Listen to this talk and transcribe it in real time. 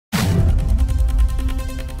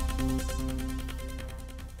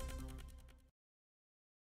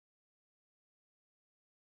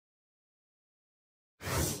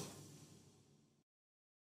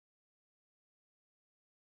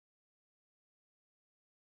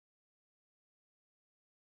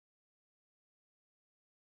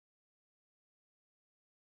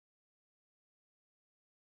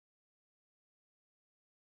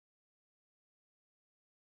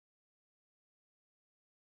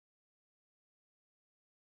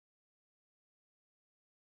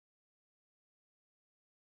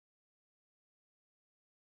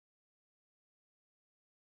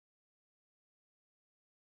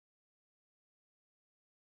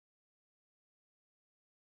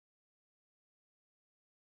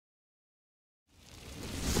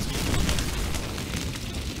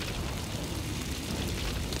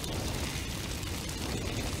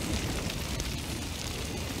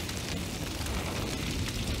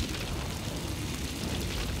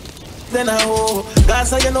then I ho.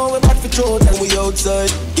 Gaza, you know we back for throat and we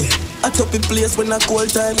outside. Yeah. A top in place when I cold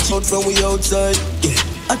time, shout from we outside. Yeah.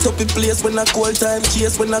 A top in place when I cold time,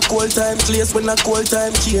 chase when I cold time, place when I cold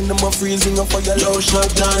time, chain them a freezing up for your low shot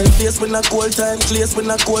time. Place when I cold time, place when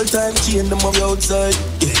I cold time, chain them up outside.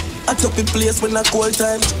 Yeah. A top in place when I cold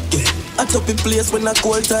time. Yeah. A top in place when I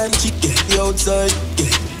cold time, yeah, outside.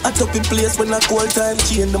 Yeah. A top in place when I cold time,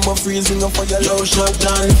 chain them a freezing up for your low shot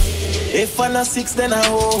time. If I'm not 6, then I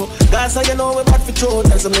ho. Gaza, you know we bad for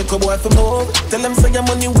throat, and so make a boy from home. Tell them say your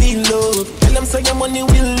money we love. Tell them say your money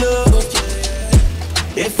we love.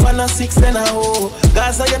 If I'm not 6, then I ho.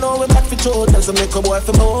 Gaza, you know we back for throat, and so make a boy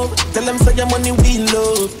from home. Tell them say your money we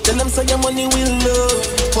love. Tell them say your money we love.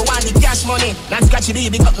 For one the cash money, not scratchy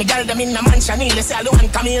D, big up me girl them in the mansion. They say I don't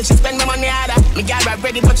want come here, she spend my money harder. Me girl right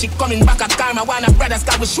ready, but she coming back at karma. One of brothers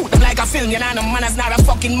cause we shoot them like a film. You know no man is not a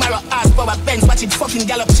fucking marrow. Ass power bench, watch it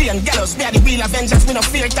fucking gallop chain gallows. We are the real Avengers, we no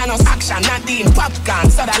fear Thanos. Action, Nadine,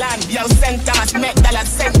 Popcorn, Sutherland. Yo, St. Thomas, Met,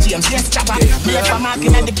 Dallas, St. James, yes chopper. Me left a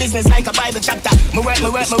marking at the business like a Bible chapter. Me work,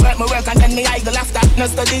 and then me idle after. No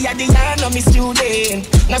study at the year, no me student.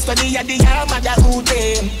 No study at the year, mother who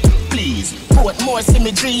them. Please, put more see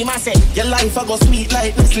me dream. I say, your life I go sweet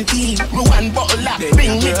like Nestle tea. Me one bottle up,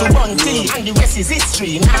 bring me to one tea. And the rest is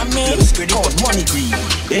history, now me, called money green.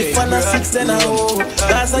 If I'm not 6, then I ho.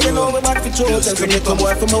 Gaza, you know we back for throat, and so make a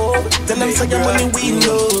boy from home. Tell them say your money we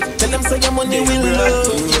love. Tell them say your money we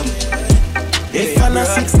love. If I'm not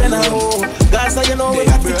 6, then I ho. Gaza, you know we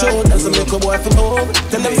back for throat, and so make a boy from home.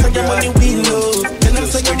 Tell them say your money we love. Tell them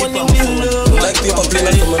say your money we love. Like people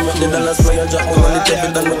playing for me, make the dollars fly and drop my money. Take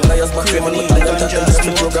it down with players, back frame and with players. Chat and this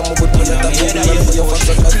program, we put money that you do for your first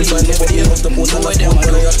shot. That's the sign of the end of the boat and that's what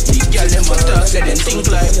players. These girls, them a talk, say them think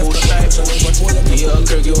like bullshit. Yo,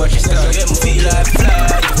 Kirk, you watch your style, get me feel like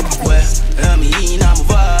fly. Well, I'm in, I'm a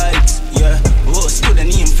vibes. Yeah, host to the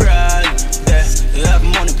name fraud. Yeah, have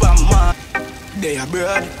money for my mind. They are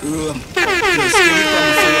bread, rum. Just give me from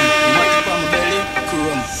my phone, money from my belly,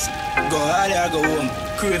 crumb. Go harder, go home.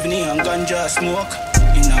 Craving and ganja smoke.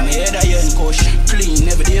 Inna my head I ain't kush. Clean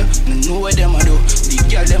every day, I know what them a do. The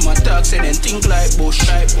girl them a talk, say them think like bush.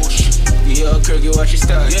 Yo, Kirk, you watch your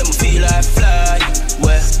style, get me feel like fly.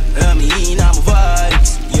 Well, I'm in, I'm a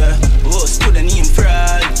vibes. Yeah, host to the name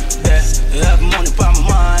fraud. Yeah, have money for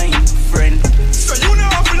my mind, friend. So you know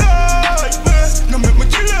how to lie, man. Now make me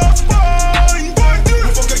kill your spine, boy. No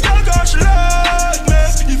fuck a girl 'cause she like me.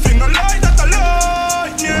 If you no lie, that I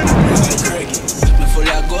lie, yeah. Me full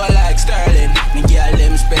of gold like Sterling. Me girl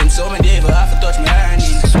them spend so many days, but half a touch me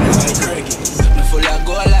earnings. Me full of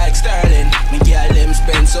gold like Sterling. Me girl them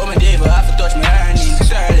spend so many days, but half a touch me earnings.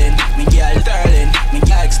 Sterling, me girl Sterling. Me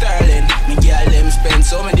girl Sterling. Me girl them spend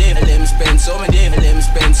so many days, them spend so many days, them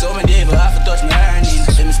spend so many days, but half a touch me earnings.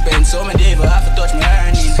 Them spend so many days, but half a touch me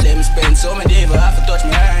earnings. Them spend so many days, but half a touch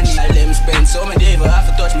me earnings. Them spend so many days, but half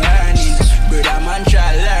a touch me earnings. Brother man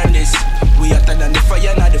try learn this. We hotter than the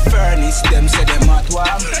fire, not the furnace. Them say them at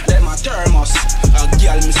warm, them a thermos. A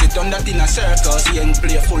girl me sit on that in a circus. Young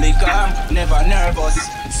play fully calm, never nervous.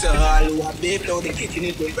 So all who a babe down the kitchen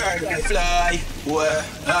it will bird and fly. Well,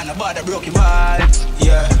 and a bother broke him heart.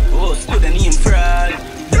 Yeah, oh, stood the name fraud.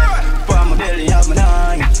 Yeah, for my belly have my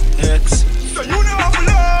 9 X. So you know how to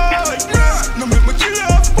lie, yeah. Now make me kill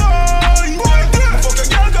your spine, boy. No fuck a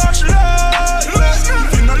girl 'cause she like me.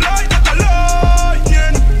 If you no lie, that I lie,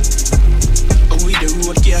 yeah. We the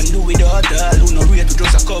road can't do without all. Who no rate to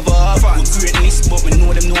just a cover off. We greatness, but me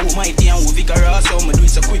know them know who mighty and who vigorous. So me do it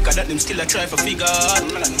so quicker that them still a try for figure out.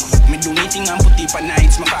 Me do anything and put it for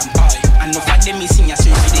nights, my fam. And no for them me sing a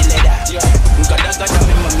straight with the leather. You gotta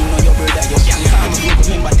remember me know your brother. You can't come, you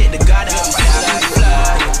remember take the God and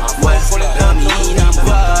fly. Well, I'm in, I'm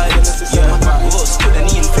vibe. Yeah, host to the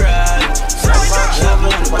name fraud. Have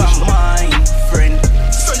money for my mind, friend.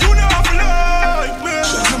 So you know how to lie, man.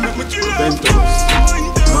 Now make me kill your spine.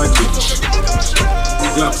 Magic,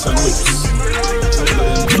 Glocks and whips.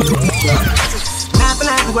 Nothing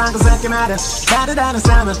like the one 'cause I can matter. Better than a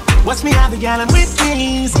salmon. Watch me have the gallon with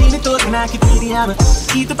me. Skin it thought when I could eat the hammer.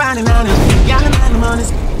 Eat the pan and on it. Gallon and the money.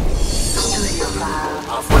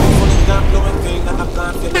 I'm funny, can't blow a thing that I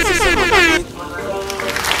can't feel. This is my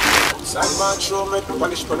Sandman show me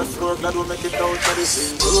polish on the floor. Glad we make it down to the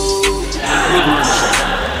scene.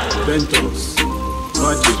 Bentos,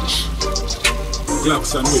 Magic,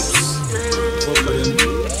 Glocks and whips. Fuck them,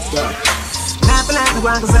 yeah. Nothing like like the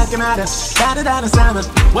one cause I can out da summer.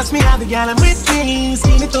 What's me out the gal I'm with me?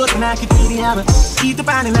 Skinny thought and I could be the other. Eat the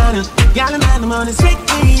banana, gal and the money sweet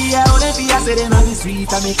me. I wanna be I said in on the street,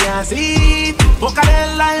 I make you see.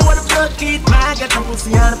 Bocadella line with a blood kid, man, get some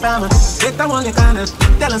pussy on the palm. Get the one you kinda,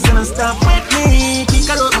 tell us and stop with me. Kick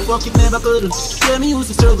her up, my pocket never could. Yeah, me used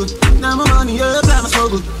to struggle. Now my money up, I'm a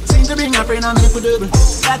struggle. Seem to bring my friend on me for double.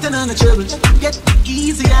 Got another trouble. Get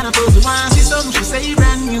easy and a puzzle. Once see something, she say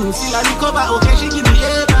brand new. See like recover, okay, she give me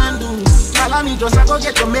a brand new. Follow me just I go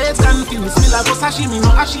get your mates confused. Me like go sashimi, no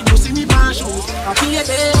ashido, see me pan shoes. I feel it,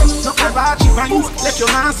 no ever cheap vines. Let your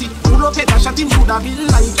man see. Pull up head and shot him through the bill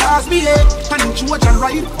like cars be it. Pan him George and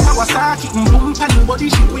ride. Now I start kicking boom, pan him body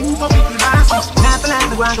she wing for big dance. Not like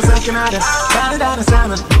the one cause I can out da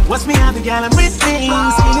summer. What's me out the gal I'm with me?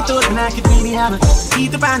 Skinny thought and I could be the hammer. Eat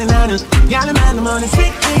the banana, gal and man the money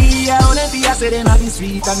sweet me. I wanna be I said in all the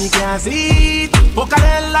street and me can't see it.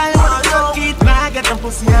 Bocadella line with a drug kid, man get them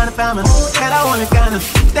pussy on the family. And I only kinda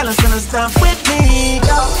tell us gonna stop with me.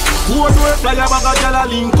 Who's work like a bag of gala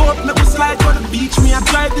link up. Make us slide on the beach, me I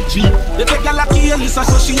drive the Jeep. They take a lucky Elisa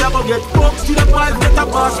so she never get fucked. To the boys better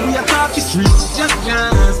boss, we a talk the street. Just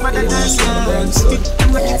dance, but the dance.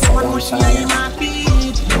 I'm like it's one more she ain't my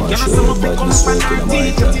beat. Can I some up and come up and I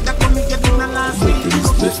teach. See that come and get in the last week.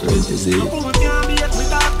 It's different, is it?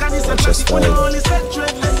 Just five.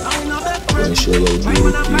 Gonna show you how to do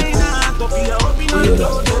it, people. Hear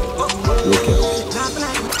that? Okay.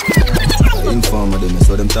 Informer them,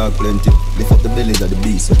 so them talk plenty. Lift up the bellies of the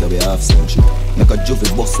beast, so carry half century. Make a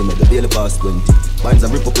juvie bust them at the daily past 20. Binds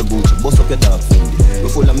and rip up your Gucci, bust up your dark Fendi. We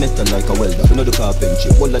full of metal like a welder, we know the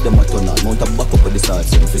carpentry. All of them a turn on, mount a back up with the start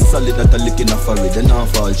sense. Solid that a lick in a forehead, then not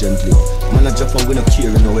fall gently. Man a Japan, we no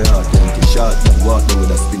care, no way heart empty. Short man, walk down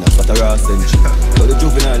with a spinner, but a raw century. So the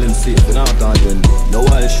juvenile them safe, we not can't win. No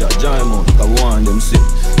wild shot, giant mount, I want them sick.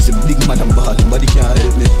 See big man and bad, but they can't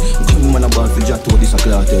help me. Come man a ball for Jato, this a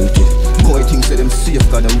clout healthy. Boy think say them safe,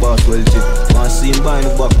 cause them boss wealthy. Man see him buying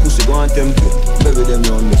the back, pussy go and tempt it. Baby them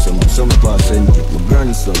round me, so man, some pass empty. My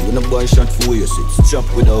grandson, when a boy shot for your six. Chop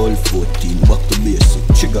with a whole 14, back to basic.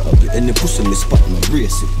 Trigger up it, any pussy me spot, my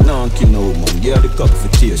brace it. Now I'm kill no man, get the cock for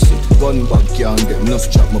chase it. Gun back can't get enough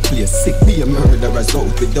chop, my place sick. Be a murderer's out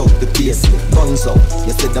without the base it. Guns out,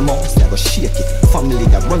 you said them out, they go shake it. Family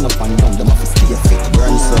that run up and down, them have to stay fit.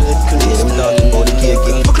 Grandson, hear them talking about the cake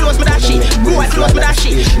it. Close me that shit, go and close me that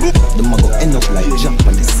shit. Them a go end up like jump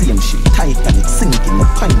on the same shit. Titanic sinking, no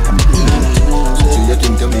pint and eating it. So you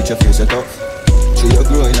think to reach your face at up. So you're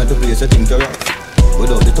growing at the place you think to rock.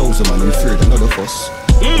 Without the 1,000 man, I'm afraid another fuss.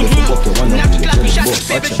 Knock it clap, shot,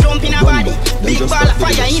 baby jump in a body. Big ball of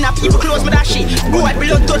fire in a people close me that shit. Boy,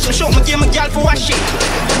 blood touch me, show me give me girl for wash it.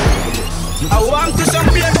 I want to some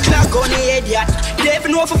blood clock on the idiot. They even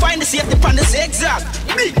know if I find the safety on the zigzag.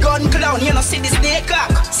 Big gun clown, you know see the snake cock.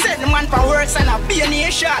 Send the man for works and I'll be a near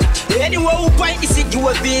shot. Anywhere who point is it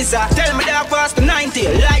Djbreezah. Tell me that pass to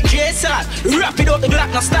 90 like Jason. Wrap it up the Glock,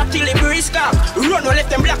 now stop till it breeze cock. Run or let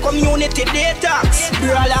them black community detox.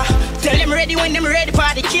 Brother, tell them ready when them ready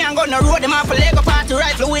party. Can't go no road, them off a Lego party.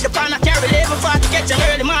 Rifle with the pan, I carry level 40. Get your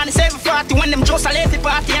early morning 7:40 when them just a late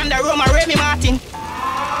party. And the Roma Remy Martin.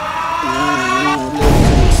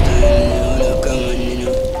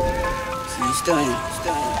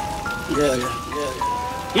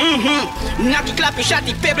 Knock it, clap it, shot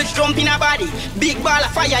it, pebbles jump in a body. Big ball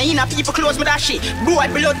of fire in a people close me that shit. Boy,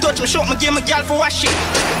 blood touch me, show me, give me girl for wash it.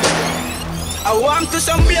 I want to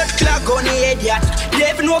some blood clog on the idiot.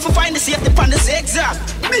 They even know if I find the safety on the zigzag.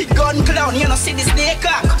 Big gun clown, you know see the snake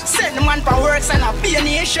cock. Send the man for works and I'll be a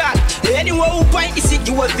near shot. Anywhere who point is it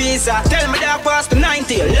Djbreezah. Tell me that pass to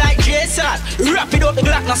 90 like Jason. Wrap it up the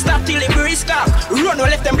Glock, now stop till it breeze cock. Run or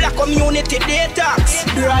let them black community detox.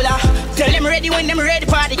 Brother, tell them ready when them ready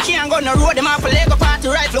party. Can't go no road, them off a Lego party.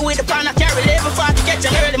 Rifle with the pan, I carry level 40. Get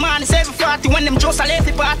your early morning 7:40 when them just a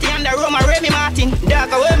late party. And the Roma Remy Martin.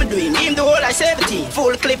 Dark what me doing, him the whole like 17.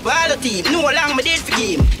 Full clip all the team, no long me did for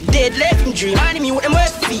game. Dead left him dream, and him with them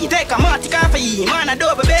worth feet. Take a matic off of him, man a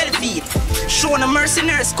double belly feet. Show no mercy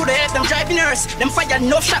nurse, coulda help them driving nurse. Them fire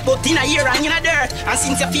enough shot but in a year and in a dirt. And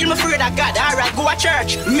since you feel me afraid of God, alright go a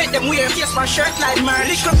church. Make them wear face my shirt like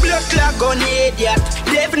merch. Little blood clog on the idiot.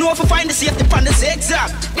 They even know if I find the safety on the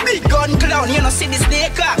zigzag. Big gun clown, you know see the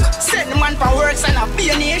snake cock. Send the man for works and I'll be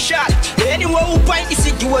a near shot. Anywhere who point is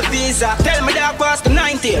it Djbreezah. Tell me that pass to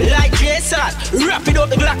 90 like Jason. Wrap it up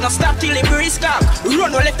the Glock, now stop till it breeze cock.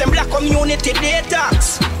 Run or let them black community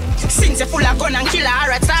detox. Since you full of gun and killer,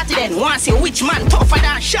 alright, started then. Want see which man tougher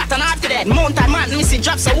than shot and after that. Mountain man, missy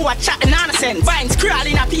drop, so who a chat the nonsense. Vines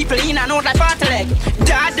crawling at people in and out like party leg.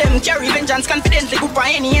 Dad them carry vengeance confidently. Group of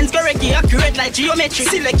any ends go reggae, accurate like geometry.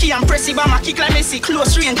 Select key and pressy, but my kick like Messi.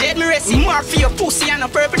 Close range, dead me racing. Mark for your pussy and a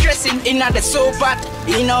purple dressing. In the soap pot,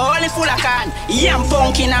 in a hole full of can. Yeah, I'm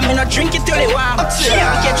punkin' and me not drink it till they warm.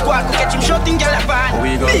 Yeah, catch quack, catch him shot in Galapan.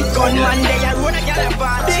 Big gun man, they a road a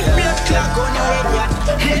Galapan. Big blood clock on your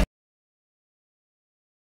head, yeah.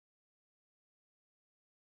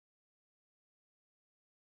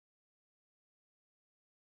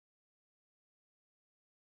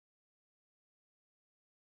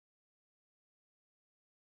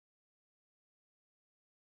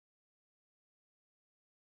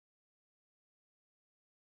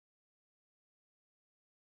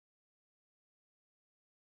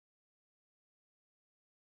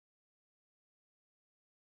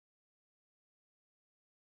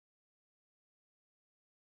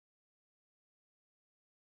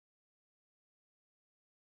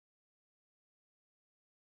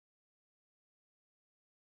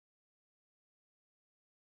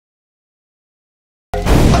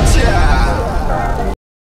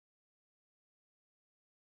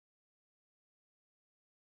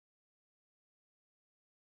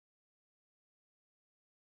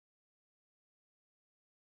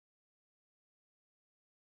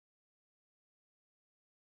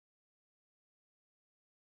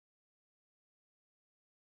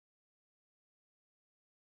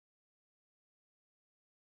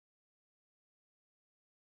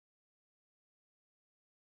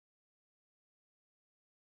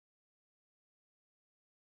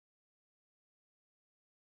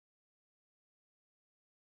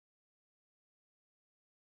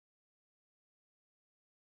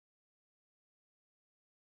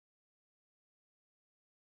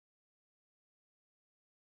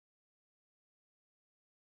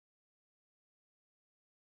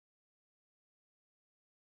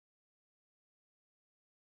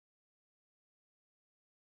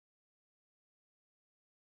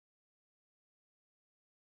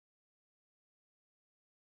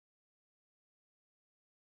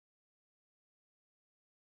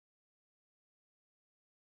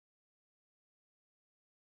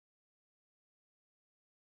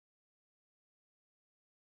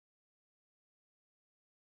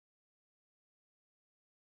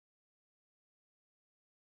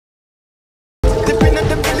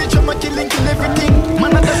 Kill everything.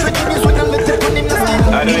 Man, I'm just ready to let it run in the skin.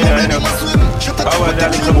 I know. How are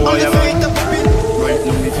that little boy, man? Right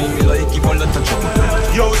now, me feel like keep on the touch.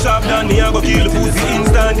 Yo, sharp down, me, I go kill the pussy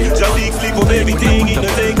instant. Just big flip of everything, it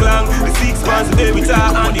don't take long. The 6 months of every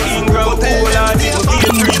time on the Ingram. Whole lot, it will be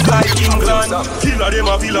a trees like England. Killer them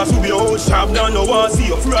a villas who be old sharp down. No one see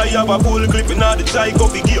you fry, have a full clip in all the chai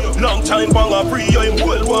coffee gear. Long time, bang a free, you're in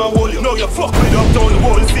World War Wall. You know you fuck with up down the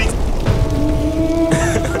wall 6.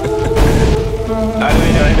 I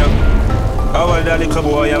know. How are that little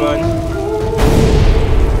boy, man?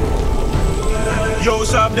 Yo,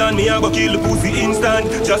 sharp down, me, I go kill the pussy instant.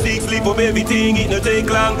 Just 6 flip up everything, it no take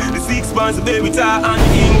long. The 6 months of every time and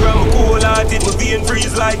the Ingram. Cold hearted, my vein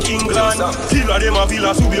freeze like England. Killer them a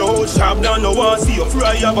villas who be old sharp down. No one see you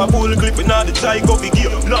fry, have a full clip in all the chai coffee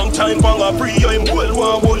gear. Long time, bang a free, you're in World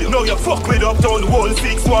War Wall. You know you fuck with up down the wall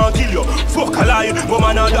 6, one kill you. Fuck a lie, but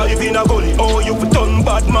man a dive in a gully. Oh, you for done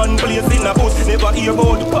bad man, place in a bus. Never hear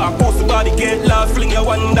about the park, post the body get lost. Fling your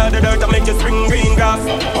one under the dirt and make you spring green grass.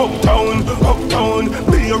 Uptown,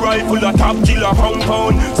 be a rifle a top killer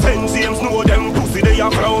compound. Send James know them pussy they a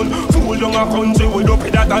clown. Fool down a country with up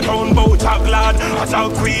in that a town. Bout talk lad, a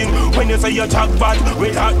talk queen. When you say you talk bad,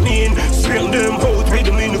 with that mean. String them out with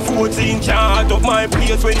them in the 14. Chart up my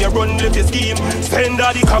place when you run left your scheme. Send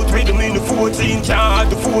all the count with them in the 14. Chart,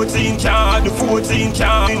 the 14 chart, the 14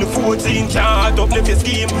 chart. In the 14 chart up left your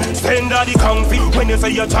scheme. Send all the comfy when you say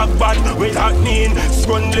you talk bad, with that mean.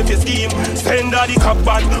 Run left your scheme. Send all the cop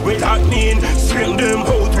bad, with that mean. String them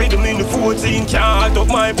out with them in the 14 chart up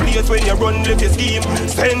my place when you run left your scheme.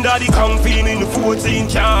 Send all the comfy in the 14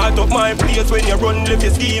 chart up my place when you run left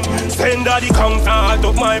your scheme. Send all the comfy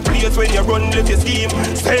up my place when you run left your scheme.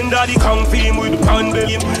 Send all the comfy with the pan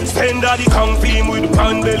belly. Send all the comfy with the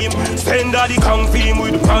pan belly. Send all the comfy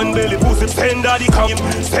with the pan belly pussy. Send all the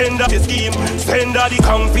comfy, send all the scheme. Send all the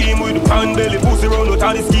comfy with the pan belly pussy. Run out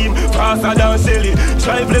of the scheme faster than Shelly.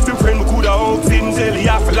 Drive left your friend, we coulda out in jelly.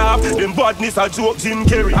 Half laugh, them badness a joke Jim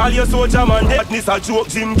Carrey. All your soldier man, badness a joke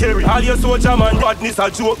Jim Carrey. All your soldier man, badness a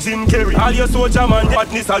joke Jim Carrey. All your soldier man,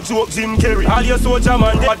 badness a joke Jim Carrey. All your soldier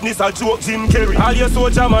man, badness a joke Jim Carrey. All your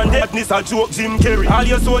soldier man, badness a joke Jim Carrey. All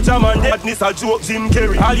your soldier man, badness a joke Jim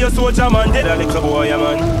Carrey. All your soldier man, dead a little boy,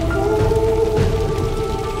 man.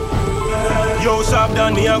 Yo, sharp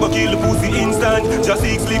down, me I go kill the pussy instant. Just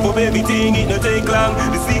 6 sleep up everything, it no take long.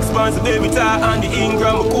 The 6 pounds of baby tie and the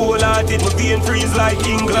Ingram. My cool hearted, my vein freeze like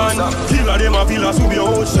England. Killer them a villas who be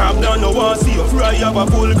out sharp down. No one see you fry up a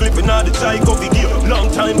full clip and all the chai coffee gear.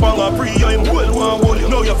 Long time bang a pre, I'm well one wall.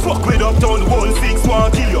 Now you fuck with uptown, 1-6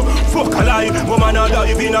 one kill you. Fuck alive, woman a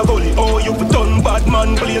dive in a gully. Oh, you for done bad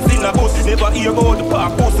man, place in a bus. Never hear about the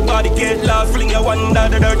park, post the body get lost. Fling your one under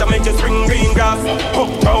the dirt, I make you spring green grass.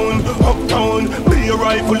 Uptown, uptown, be a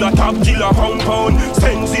rifle, a top killer compound.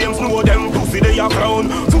 Send James know them pussy they a clown.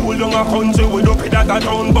 Fool down a country with up in that a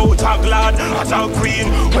town. Bout talk lad, a talk queen.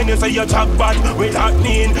 When you say you talk bad, with that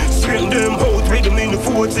mean. String them out, with them in the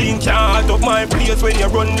 14. Can't up my place when you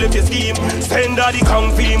run left your scheme. Send daddy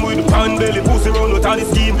come film with the pan belly. Pussy run out of the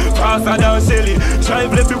scheme, faster than Shelly.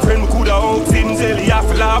 Drive left your friend, coulda out in jelly. Half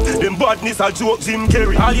laugh, them badness a joke Jim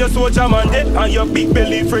Carrey. All your soldier man dead, and your big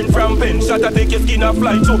belly friend from pen. Shot a take your skin a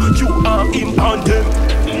fly to you arm him on them.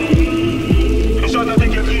 Shot a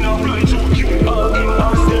take your skin a fly to you arm him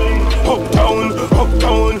on them. Uptown,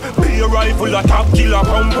 uptown, be a rifle a top killer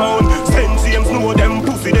compound. Send James know them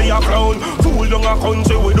pussy they a clown. Fool down a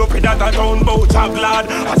country with up in that a town. Bout talk lad,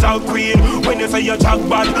 a talk queen. When you say you talk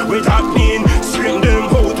bad, with that mean. String them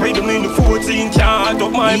out, with them in the 14. Can't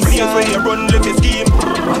up my place when you run left your scheme.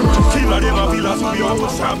 Killer them a villas who be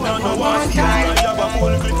out sharp down the one. I have a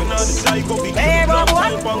full clip and all the chai coffee. Hey, bro,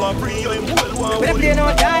 what? Better play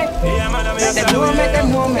no time. Let them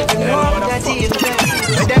know that he is there.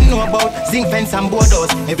 Let them know about zinc fence and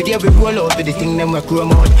borders. Every day we roll out with the thing them we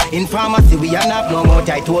chrome out. In pharmacy we are not no more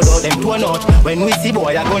tight told out them torn out. When we see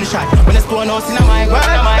boy a gunshot, when a stone house in a my world,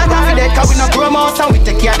 that happy dead cause we no chrome out. And we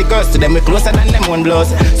take care of the girls to them we closer than them one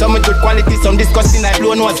blows. Some with good quality, some disgusting like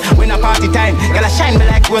blow nose. When a party time, girl a shine me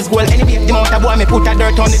like rose gold. Anyway, the amount of boy me put a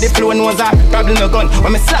dirt on the flow nose. Probably no gun,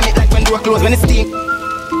 when me slam it like when door close, when it steam.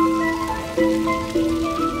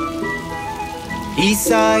 East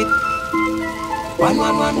side. One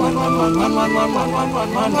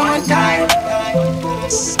time.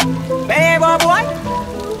 Baby boy,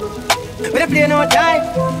 better play no time.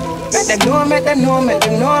 Let them know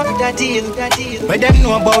that he is. Let them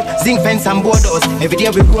know about zinc fence and borders. Every day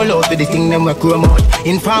we roll out with the thing them we chrome out.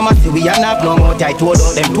 In pharmacy we are not no more tight told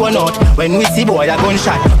out them torn out. When we see boy a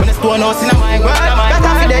gunshot, when a stone house in a my world, that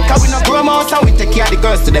happy dead cause we no chrome out. And we take care of the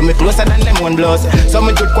girls to them we closer than them one blows. Some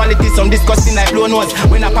with good quality, some disgusting like blow nose.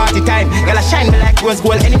 When a party time, girl a shine me like rose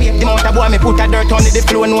gold. Anyway, the amount of boy me put a dirt on the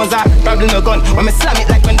flow nose. Probably no gun, when me slam it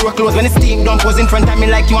like when door close. When the steam don't pose in front of me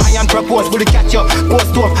like you and propose. Will you catch up,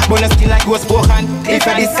 post up, but no skin like was spoken. If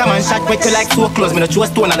I this come and shot with you like so close. Me no choose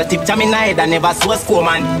stone on the tip jam in my head and never so score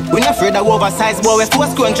man. We not afraid of oversized boy. We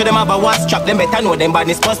force going through them have a one strap. Them better know them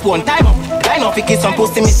badness postpone. Time up. Line up, kiss some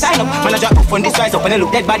post me sign up. Man I drop off on this rise up and I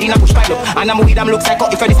look dead body in a push pile up. And I'm with them look psycho.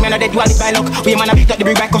 If I this man a dead you all it by luck. We man a beat up the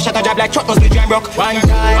big back shot a job like truck nose with dry rock. One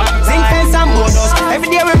time. Zinc fence and borders.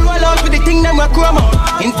 Every day we roll out with the thing them we chrome out.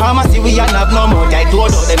 In pharmacy we are not no more. I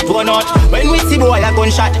told out them torn out. When we see boy a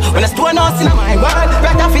gunshot, when a stone house in my world,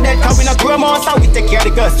 right off it dead cause we no chrome out. So we take care of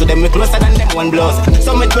the girls to them we closer than them one blows.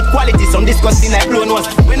 Some with good quality, some disgusting like blow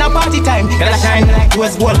nose. When a party time, girl a shine like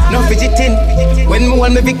rose gold. No fidgeting. When me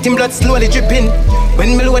want me victim blood slowly dripping.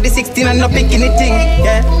 When me lower the 16 and no picking it thing.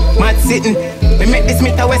 Yeah, mad sitting. We make this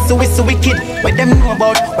Mr. West so we so wicked. What them know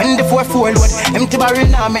about when the 4-4 load. Empty barrel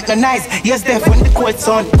now make no nice. Yes, deaf when the cold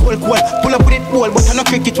sound. Cold. Pull up with it cold, but I no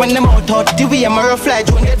cricket when them out. The way I'm a fly,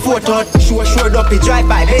 John get 4 out. Sure up, it drive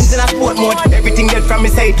by, Benz in a sport mode. Everything dead from me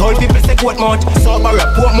side, all people say quote mode. Sober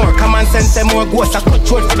up, port more, common sense, say more ghosts. I cut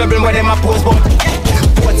short for the blame where them a pose bone.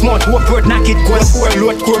 Portsmouth, hope road, knock it, go score,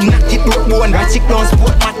 load, chrome, knock it, broke bone. Ratchet down,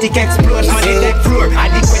 sport, matic, explode, man, the deck floor.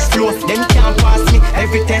 Adequate flow, them can't pass me,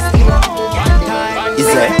 every test, no. Is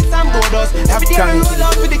it? Tap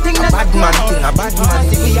ranking, a bad man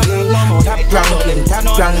thing, yeah. Tap ranking,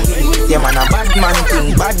 yeah man, a bad man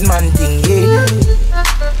thing, yeah.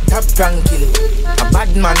 Tap ranking, a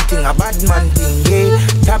bad man thing, yeah.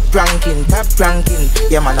 Tap ranking,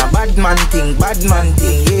 yeah man, a bad man thing,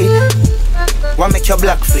 yeah. What make your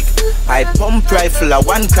black flick? I pump rifle a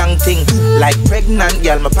one crank thing. Like pregnant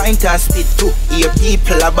girl, my pint and spit too. Hear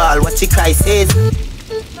people a ball, what you cry says.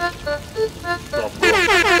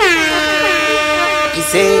 He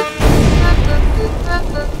say,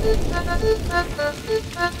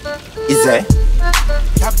 is it?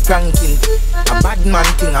 Tap ranking, a bad man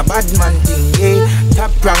thing, yeah.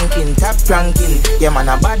 Tap ranking, yeah man,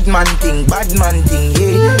 a bad man thing,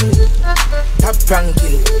 yeah. Tap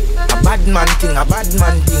ranking, a bad man thing,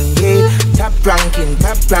 yeah. Tap ranking,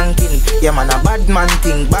 yeah man, a bad man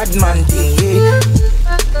thing, yeah.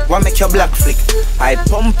 What make your black flick? I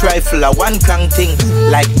pump rifle a one crank thing.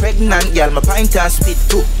 Like pregnant girl, my pint and spit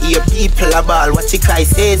too. Hear people a ball, what you cry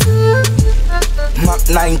says. Mach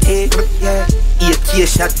 90, yeah. 8K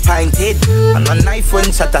shot pinted. And a knife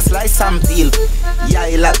when shot a slice and peel. Yeah,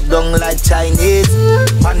 I lock down like Chinese.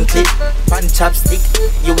 Pan clip, pan chopstick.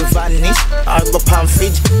 You will vanish, or go pan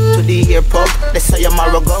fridge. To the airport, they say you're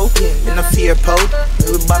marrow go. In a fear pout,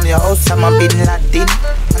 we will bomb your house, I'm a bin Laden.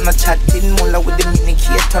 And a chatting, mulla with the mini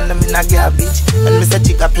key. Turn them in a garbage. And Mr.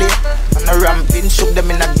 Jigga play. And a ramping, shook them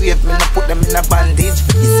in a grave. Me no put them in a bandage.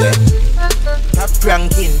 He said, top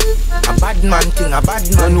ranking. A bad man thing, a bad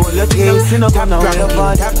man. Top ranking,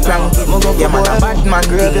 top ranking. Yeah man, a bad man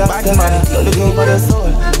thing, bad man thing. Look over the soul,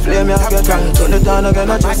 flame your get drunk. Turn it down again,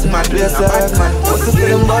 I just man place a bad man. What's the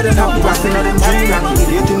feeling body now? What's in them dreams?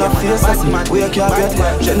 Eating up faces, we can't get.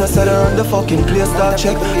 Genocide around the fucking place, start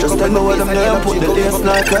check. Just tell me where them there, put the lace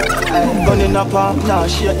like. Gun in a palm, nah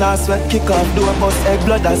shit, nah sweat. Kick off, do a bust egg,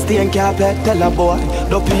 blood and stain carpet. Tell a boy,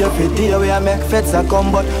 don't pay every day where I make feds a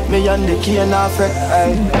come. But me and the key and I fret.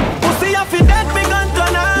 Pussy if you dead, me gun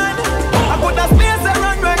turn on. I put a space and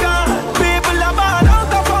run regan. People are bad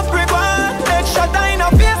out of a brick one. Headshot in a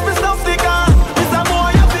face, me stuff stick on. It's a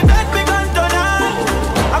boy if you dead, me gun turn on.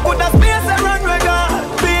 I put a space and run regan.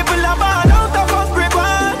 People are bad out of a brick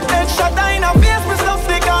one. Headshot in a face, me stuff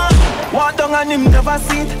stick on. Walk down and him never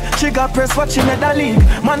see it. She got press watching at the league.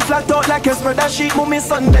 Man flat out like a spread of sheet. Move me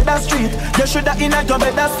son dead the street. You shoulda in a job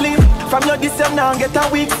better sleep. From your this year now get a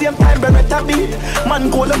week. Same time better beat.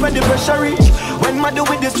 Man cold up when the pressure reach. When man do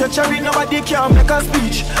with the stretchery, nobody can make a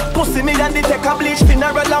speech. Pussy me and they take a bleach.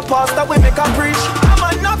 Funeral a pastor we make a preach. I'm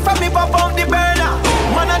a knock from me pop out the burner.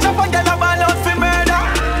 Man a jump and get a ball out for murder.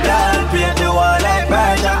 Y'all paint the wall like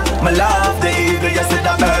murder. My love the eagle, you see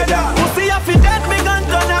the murder. Pussy if you dead me gun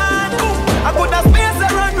turn on. I put a space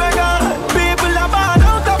around regan. People are bad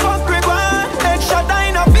out of a brick one. Headshot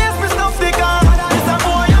in a face, me stuff stick on. It's a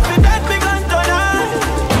boy if you dead, me gun turn on.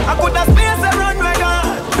 I put a space around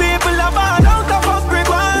regan. People are bad out of a brick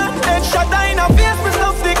one. Headshot in a face, me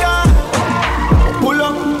stuff stick on. Pull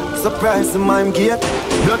up, surprise in my gate.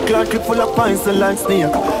 Blood clot clip full of pints and like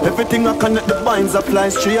snake. Everything I connect the binds I fly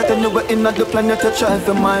straight. And you were in the planet to try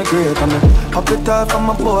to migrate. And pop it off from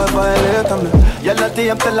my boy violate. And yellow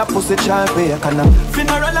tape tell a pussy try bake. And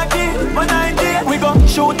funeral again, when I did we gon'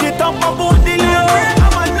 shoot it up about the year.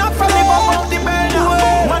 I'm a knock from the pop out the murder.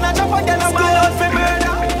 Man a jump and get a ball out for murder.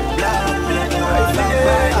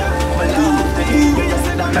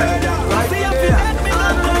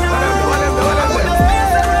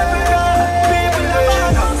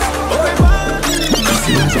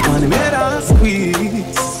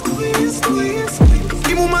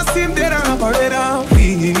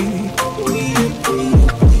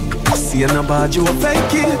 You know bad, you a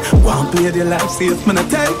fake it. Want play the life safe, man I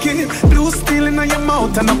take it. Blue steel in your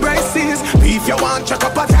mouth and no braces. Beef you want, chuck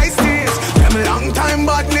up a tight stage. Them long time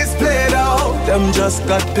badness played out. Them just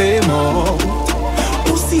got paid more.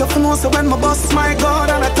 Pussy up and know so when my boss my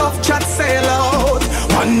god and a tough chat sail out.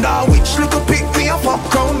 Wonder which little pick me up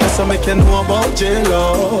crown. That's how make you know about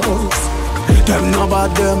jealous. Them know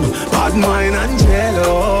about them, bad mind and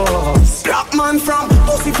jealous. Black man from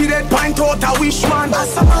pussy fi dead pint out a wish man.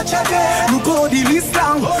 That's so much again. Look how the list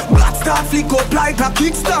long. Black start flick up like a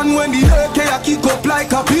kickstand. When the AK a kick up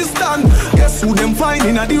like a piston. Guess who them find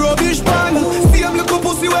in a the rubbish pan. See him look up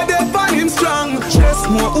pussy where they find him strong. Chest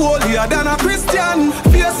more holier than a Christian.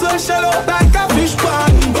 Face so shallow like a fish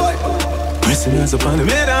pan. Boy, prisoners up on the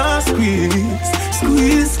middle squeeze.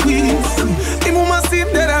 Squeeze, squeeze. The mama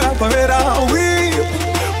sit there and operator. Weep.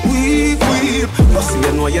 Pussy,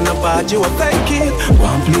 you know you're not bad, you a fake it.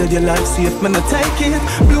 Want play your life safe, man, I take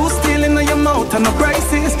it. Blue steel in your mouth and no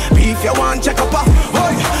braces. Beef you want, check up a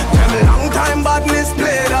boy. Them long time badness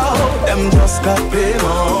played out. Them just got paid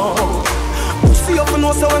more. Pussy up and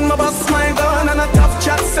know so when my boss my gun and a tough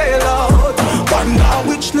chat sail out. Wonder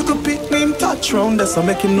which little pit name touch round. That's how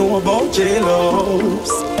make him know about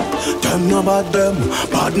jealous. Them know about them,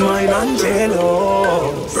 bad mind and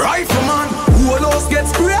jealous. Rifleman, who else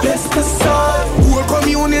gets sprayed? Pesticide. Whole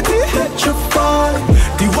community petrified.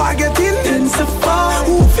 The war get intensified.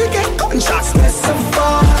 Who forget gunshots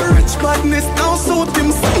specified. Rich badness now suit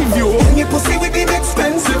him save you. Any pussy with him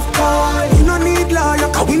expensive car. You no need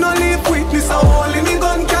lawyer, cause we no live witness. A hole in the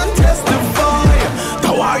gun can testify.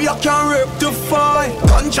 The war you can rectify.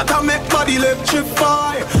 Gunshot and make body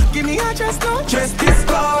electrify. Give me a chest now, chest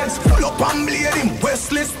disguise. Pull up and bleed him,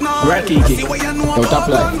 Westless now. Right kiki, no top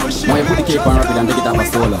line. When you put the cape on rapid and take it up a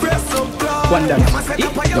solo. One dance,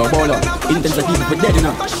 no ball up. Intense to keep it dead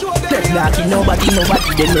enough. Let's not kill nobody,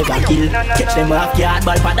 then never kill. Catch them off yard,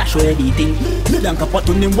 ball for dash where they think. Me than cap out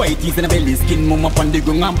on them whiteys and a belly skin. Mum up on the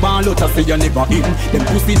ground and ball out. I say you never eat. Them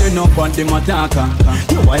pussy they no bad, them attacker.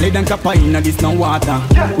 You wale than cap in a this no water.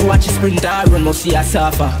 Watch a sprinter run, must see a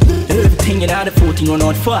suffer. Everything in the 14 run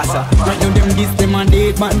out faster. Right now them this them a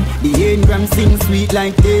date man. The 8 gram sing sweet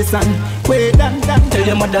like this and wait and tell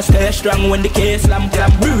your mother stay strong when the case slam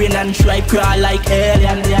clap. Brain and stripe crawl like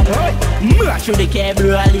alien. Mash through the cable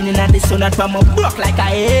rolling in the sun and from a buck like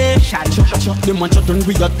a Asian. Them a chat and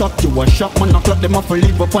we attack you a shock. Man a clock them a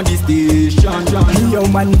live up on the station. Yo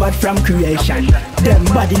man bad from creation. Them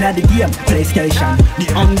bad in the game PlayStation.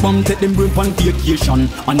 The album take them brave on vacation.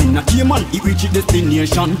 And in a game man it reach its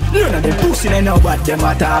destination. None of them pussy they know what them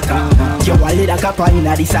attacker. You a little copper in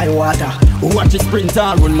the side water. Watch it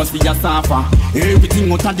sprinter run must be a suffer.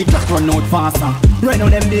 Everything out of the clock run out faster. Right now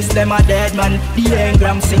them this them a dead man. The 8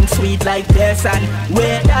 gram sing sweet like this and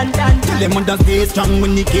wait and tell them on the stay strong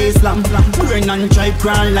when the case slam. Brain and tribe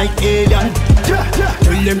crawl like alien.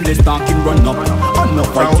 Tell them let's talk him run up. I'm not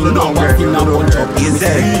fighting no one in a bunch up.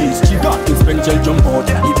 Please, she got this pencil jump out.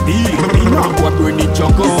 It be no go burn it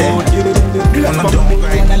chuck out. I'm not done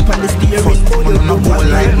grind and pan the steering. I'm not go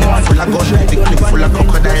like man full of gun, heavy clip full of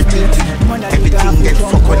crocodile teeth. Everything get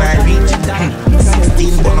fuck when I reach.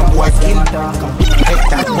 16 bun up white skin. Head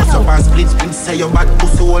that bust up and split. Say your bad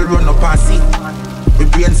pussy all run up and see. We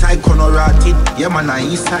brain side corner rotted. Yeah man I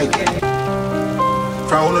east side.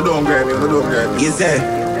 From on the down grab me, on the down grab me. Is there?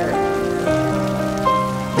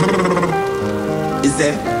 Is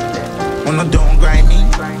there? On the down grind me.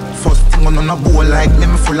 First thing on a bowl like me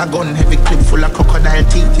full of gun, heavy clip full of crocodile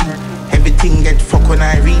teeth. Everything get fuck when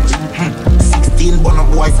I reach. 16 bun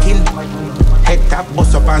up white skin. Head tap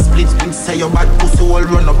bust up and split. Say your bad pussy all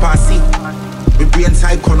run up and see. We brain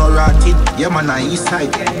side corner rotted. Yeah man I east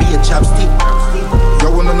side. Be a chapstick.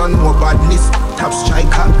 You wanna know more badness. Top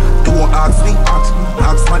striker. Don't ask me.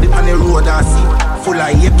 Ask me on the road and see. Full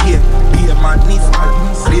of AK. Be a madness.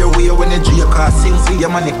 Clear way when the J car sing. See your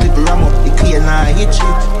man the clip ram up. The clear now hit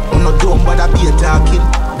you. I'm not dumb but I be a talking.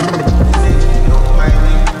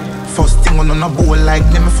 First thing on a bowl like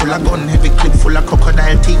them full of gun, heavy clip full of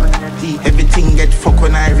crocodile teeth. Everything get fuck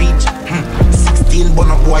when I reach. 16 bun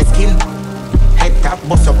up white skin. Head tap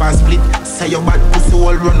bust up and split. Say your bad pussy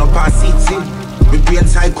all run up and see. We brain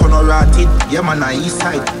side corner rotted. Yeah man I east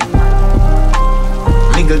side.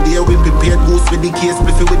 Nigga there we prepared goose with the case.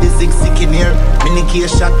 Biffy with the sick in here. Mini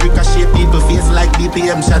case shot ricochet people face like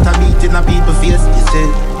BPM shot a beat in a people face. You say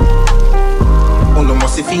oh no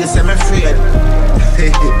must feel semi-afraid.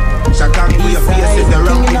 Shot on your face if you're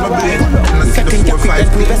wrong in my brain. And I see the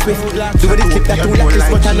 4-5 do the clip that do like this,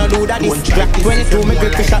 but I know do that this. Glock 22 me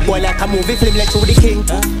grip the shot boy like a movie film like through the king.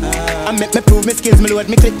 I make me prove me skills, me load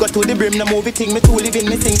me clip go to the brim. No movie thing, me too living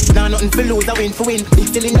me sing. Now nothing for lose, I win for win. Big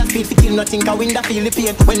still in the speed for kill, nothing I win that feel the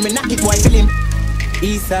pain. When me knock it, why feel him?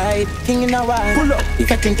 East side, king in a while. Pull up.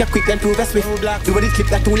 If I think you're quick, then prove a swift. Do the clip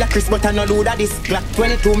that do like Chris, but I know do that this. Glock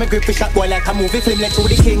 22 me grip the shot boy like a movie film like through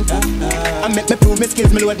the king. I make me prove me skills,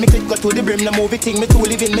 me load me clip go to the brim. No movie thing, me too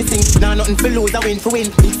living me sing. Now nothing for lose, I win for win.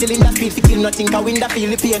 Big still in the speed for kill, nothing I win that feel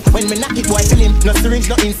the pain. When me knock it, why feel him? No syringe,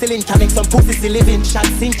 no insulin. Can make some pussy still living. Shot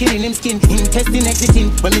sinking in him skin, intestine exiting.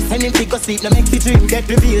 When me send him to go sleep, no make the dream. Get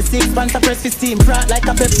reveal, 6 pants a press 15. Frat like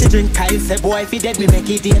a Pepsi drink. Kyle say boy if he dead, me make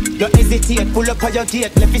it date. Don't hesitate, pull up on your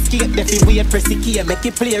gate, left his skate. If you wait, press the key, make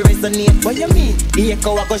it play resonate. What you mean? The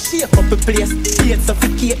echo I go shake up the place. Hate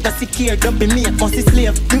suffocate, that's the care. Don't be mate, must be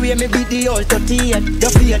slave. The way me be the old 38.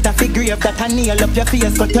 Your fate a figure that I nail up your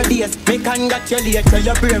face. Cut your days, make congratulate till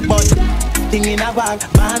your brave but thing in a bag,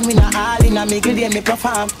 man we not all in a middle day me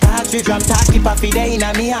perform. Touch with drum, talk keep a feed in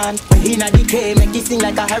a me hand. In a decay, make it sing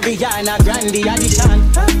like a Harriana Grande addition.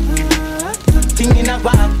 Thing in a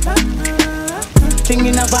bag, thing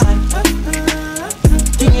in a bag.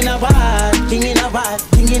 King in a bad, king in a bad,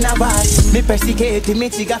 king in a bad. Me persecute, me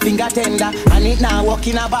trigger finger tender, and it now walk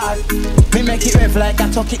in a bad. Me make it rev like a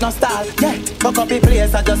chuck it no stall. Yeah, fuck up the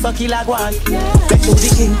place, I just suck it like one. Let's show the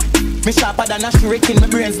king. Me sharper than a shuriken, my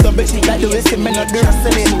brains double shit. I do the same, me not the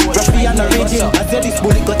wrestling. Ruffy and origin, I tell this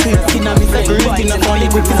bullet got to your skin. And me say everything, I'm only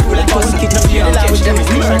with this bullet. I was kid, no fear, I was doing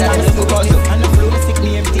this. And the flow, me sick,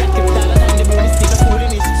 me empty, I keep dollar. And the blue, me stick a school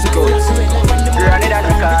in it. Run it out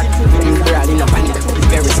the car, you burning up on it.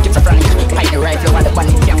 Very schizophrenic. Hide the rifle while the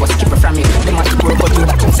bandit can't go skip it from it. They must grow but you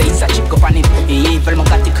that can say it's a chip up on it. Evil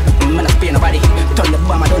magnetic, man I spare nobody. Turn the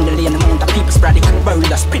bomb, I don't delay and the amount of people sporadic. Barrel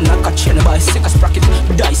a spin, I catch you by sick as sprocket.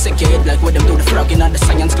 Dissect your head like what them do the frog in the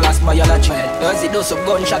science class biology. Does it do some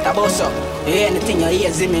gunshot a boss up? Anything you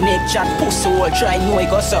hear, see me neck chat, pussy all try know it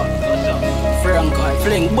goes up. Frank, I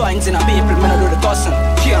fling binds in a people, man I do the custom.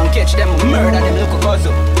 Can't catch them, murder them, look a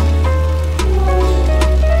guzzle.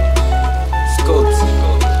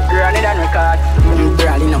 card.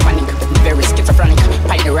 Brawling no panic, very schizophrenic.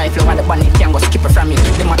 Pine the rifle while the bunny can't go skip it from it.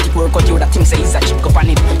 The matic work out you that thing say it's a chip up on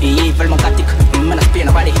it. Evil magatic, man a spin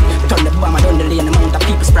nobody. Turn the bomb down the lane, the amount of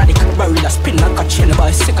people sporadic. Barrel a spin like a chain by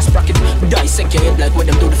a sick as sprocket. Dissect your head like what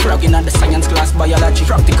them do the frog in the science class biology.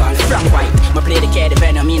 Practical, Frank White. Me play the cat, the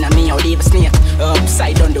venom in me, I'll leave a snake.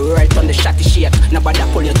 Upside down the right on the shotty shake. Nobody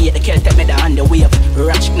pull your gate, the kill take me the hand the wave.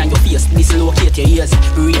 Ratchet on your face, dislocate your ears.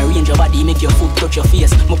 Rearrange your body, make your foot touch your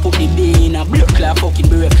face. Me put the bay in a blood clot fucking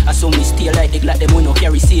brave. I saw me stay like the glad them when no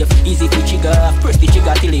carry safe. Easy to trigger, press the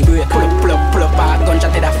trigger till it break. Pull up,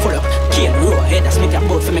 gunshot till that full up. Kill, roll, head, that's make your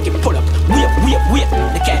boat for make it pull up. Wait,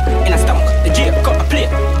 the cat in a stomach. The jail cut a plate,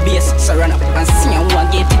 bass, so run up. And see who I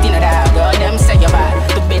get it in a dog. All them say you're bad,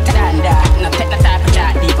 do better than that. No take no type of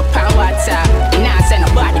chat, deep up on WhatsApp. Nah, say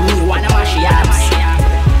nobody, me wanna mash your abs.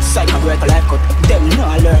 Psycho break a life cut. Them no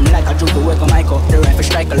learn like a joke to work a Michael. The rifle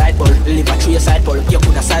strike a light bulb, live a tree side pole. You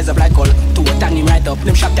put a size of like all. Two a tan him right up.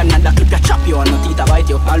 Them shot them and the clip you chop you and no teeth a bite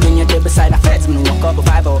you. All when you dead beside the feds, me no walk up a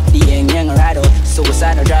 5-0. The young ride out,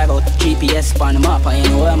 suicide or drive out. GPS on the map, I ain't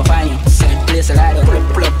know where I'ma find you. Set place a light out,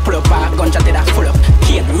 pull up, gunshot till that full up.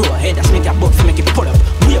 Kill, roll, head, that's make your boat for make it pull up.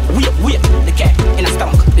 Wait, the cat in a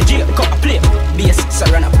stomach. The jail cut a plate, bass, so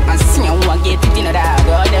run up. And see who I get it in a dog.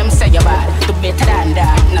 All them say you're bad, do better than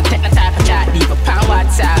that. No take no type of chat, deep up on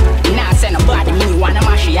WhatsApp. Nah, say nobody, me wanna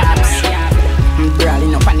mash your abs.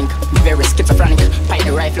 Brawling no panic, very schizophrenic. Pine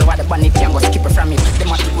the rifle while the bunny can't go skip it from it. The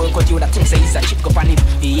matic work out you that thing say it's a chip up on it.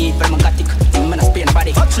 Evil magatic, man a spin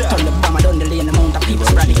body. Turn the bomb down the lane, the amount of people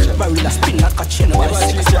sporadic. Barrel a spin like a chain by a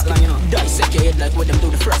sick as rocket. Dissect your head like what them do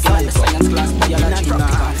the frog in the science class biology.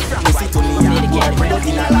 Practical, Frank White.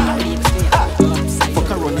 Fuck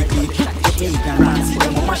around the clique, ignorance,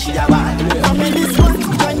 them a mash your bad. I mean this one,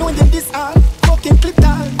 I know them this hard. Fucking clip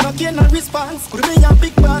tall, no gain no response. Could be a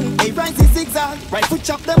big bang, a rise is zigzag. Right foot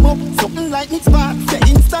chop them up, something like Mixtape. The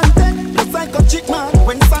instant dead, looks like a chick man.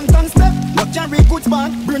 When Santan step, no carry good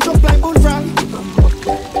band. Brain jump like bullfrog.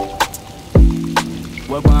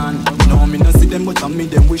 Well, man, no, me no see them, but I me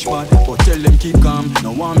them wish bad. But tell them keep calm,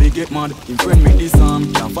 no want me get mad. Him friend me this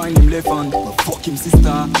arm, can't find him left hand. But fuck him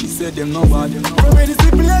sister, she said them no bad. From where this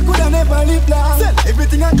people I could have never live long. Said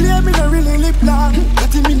everything I clear, me no really live long.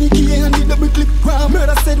 Got him in the key and the double clip gram.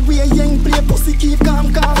 Murder said we a young play, pussy keep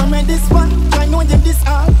calm. From where this one, try know them this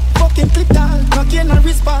hard. Fucking clip tall, no gain no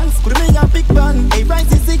response. Could be a big band, a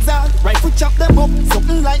rise is zigzag. Right foot chop them up,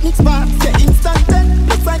 something like Mixtape. The instant dead,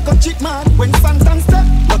 looks like a chick man. When Santan step,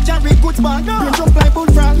 no carry good band, brain jump like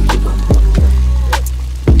bullfrog.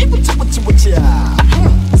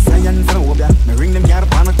 Science and Obia, me ring them car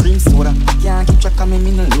pan a cream soda. Can't keep track of me,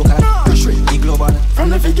 me no local. Straight the global, from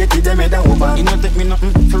the figure to them head over. It no take me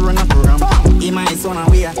nothing to run a program. In my son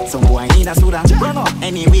away, some boy need a soda. Run up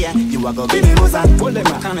anywhere, you a go give me buzzer. Pull them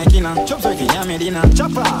back and make it now. Chop turkey, yam me dinner.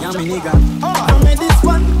 Chopper, yam me nigga. From me this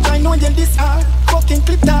one, I know them this hard. Fucking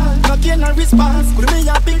clip tall, no gain no response. Could be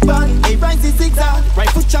a big band, a rise is zigzag. Right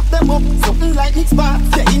foot chop them up, something like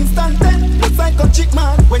Mixtape. The instant dead, looks like a chick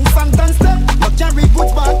man. When Santan step, no carry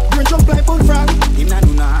good band. Brain jump like bullfrog. Him na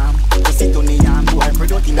do na, just sit on the yam, boy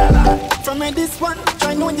product in a land. From me this one,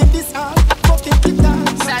 try know them this hard. Fucking clip tall.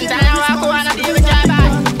 Santana walk on a deal with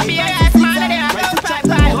Djbreezah. BAS man, they are no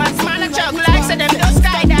pipe. Once man a choke like so them do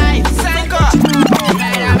skydive. Sanko.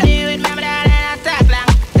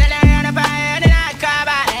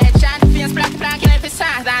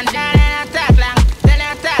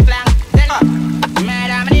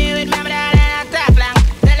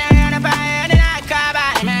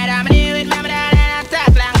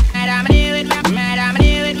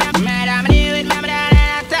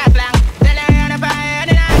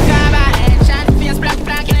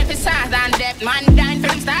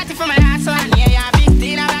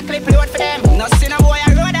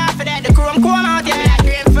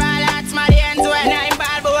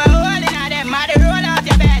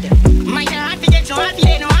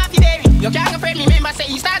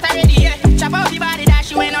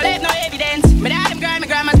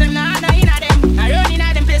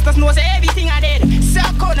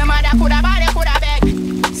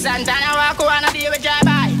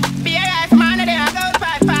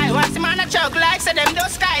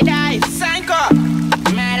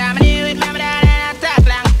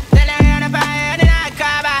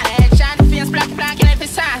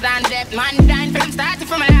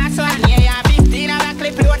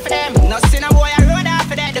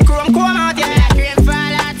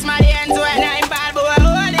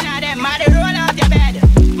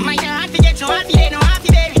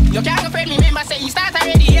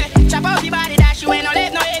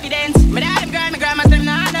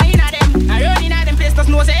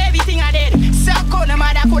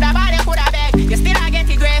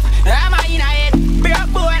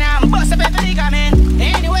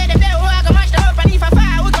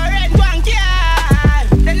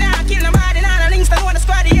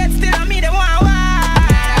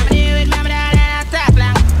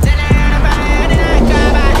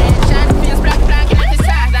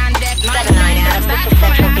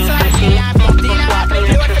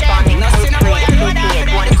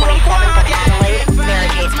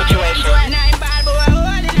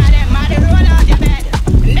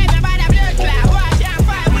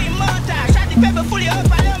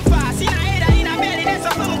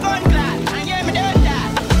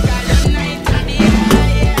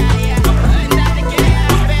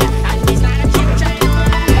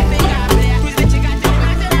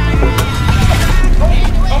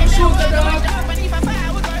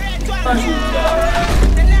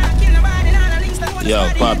 Yo,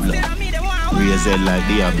 Pablo, raise it like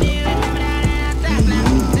Diablo.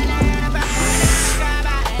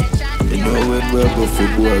 You know when we go for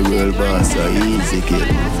boy, real boss, so easy kill.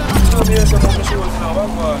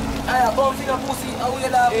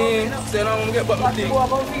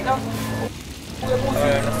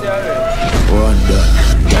 Wonder.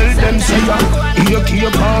 Tell them say that you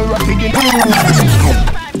keep on rapping.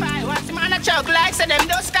 What's the man a choke like? Say them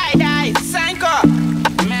do skydive. Sanko.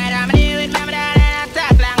 Man, I'm deal with me, I'm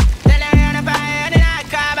top long. Tell them you're on a fire, then I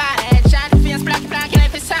come back. Headshot, face, black,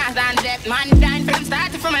 if it's sound and death. Man, dying from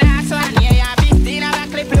starting from my last one. Yeah, yeah, 15, I'm a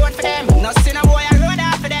clip load for them. No sin a boy, I road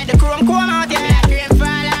off for them. The chrome come out, yeah. Cream fall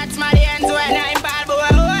out, my ends when I'm bad boy,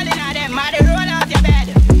 holding on them. My roll out your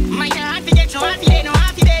bed. My can't forget, no half day, no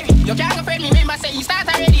half day. You can't go friend me, remember, say you start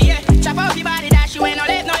already, yeah. Chop off your body, dash you ain't no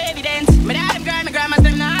let no evidence. My dad, them girl, my grandma's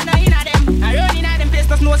them, nah, no, in them. I run in them place,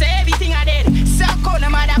 no say heavy.